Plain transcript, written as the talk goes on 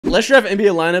Let's draft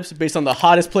NBA lineups based on the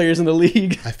hottest players in the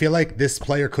league. I feel like this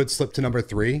player could slip to number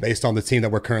 3 based on the team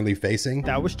that we're currently facing.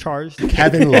 That was charged.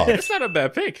 Kevin Love. That's not a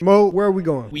bad pick. Mo, where are we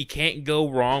going? We can't go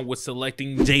wrong with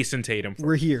selecting Jason Tatum.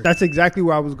 We're here. That's exactly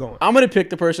where I was going. I'm going to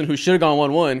pick the person who should have gone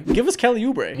 1-1. Give us Kelly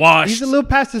Oubre. Washed. He's a little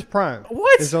past his prime.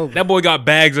 What? It's over. That boy got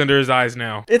bags under his eyes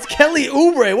now. It's Kelly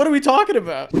Oubre. What are we talking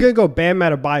about? We're gonna go Bam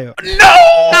Adebayo.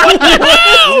 No!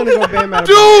 We're gonna go Bam Adebayo.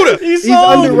 Dude! He's He's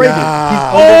so underrated. Nah.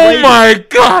 He's Oh underrated. my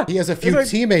God! He has a few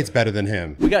teammates better than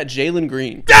him. We got Jalen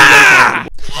Green.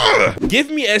 Give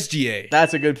me SGA.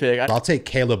 That's a good pick. I'll take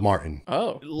Caleb Martin.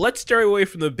 Oh. Let's stray away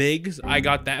from the bigs. I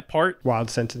got that part. Wild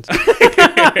sentence.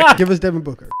 Give us Devin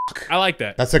Booker. I like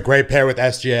that. That's a great pair with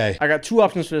SGA. I got 2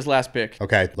 options for this last pick.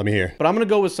 Okay, let me hear. But I'm going to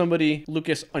go with somebody,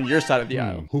 Lucas, on your side of the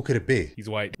aisle. Who could it be? He's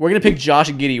white. We're going to pick Josh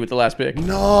Giddey with the last pick.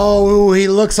 No, he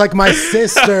looks like my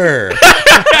sister.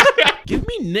 Give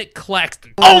me Nick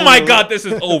Claxton. Oh my God, this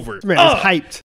is over. Man, it's hyped.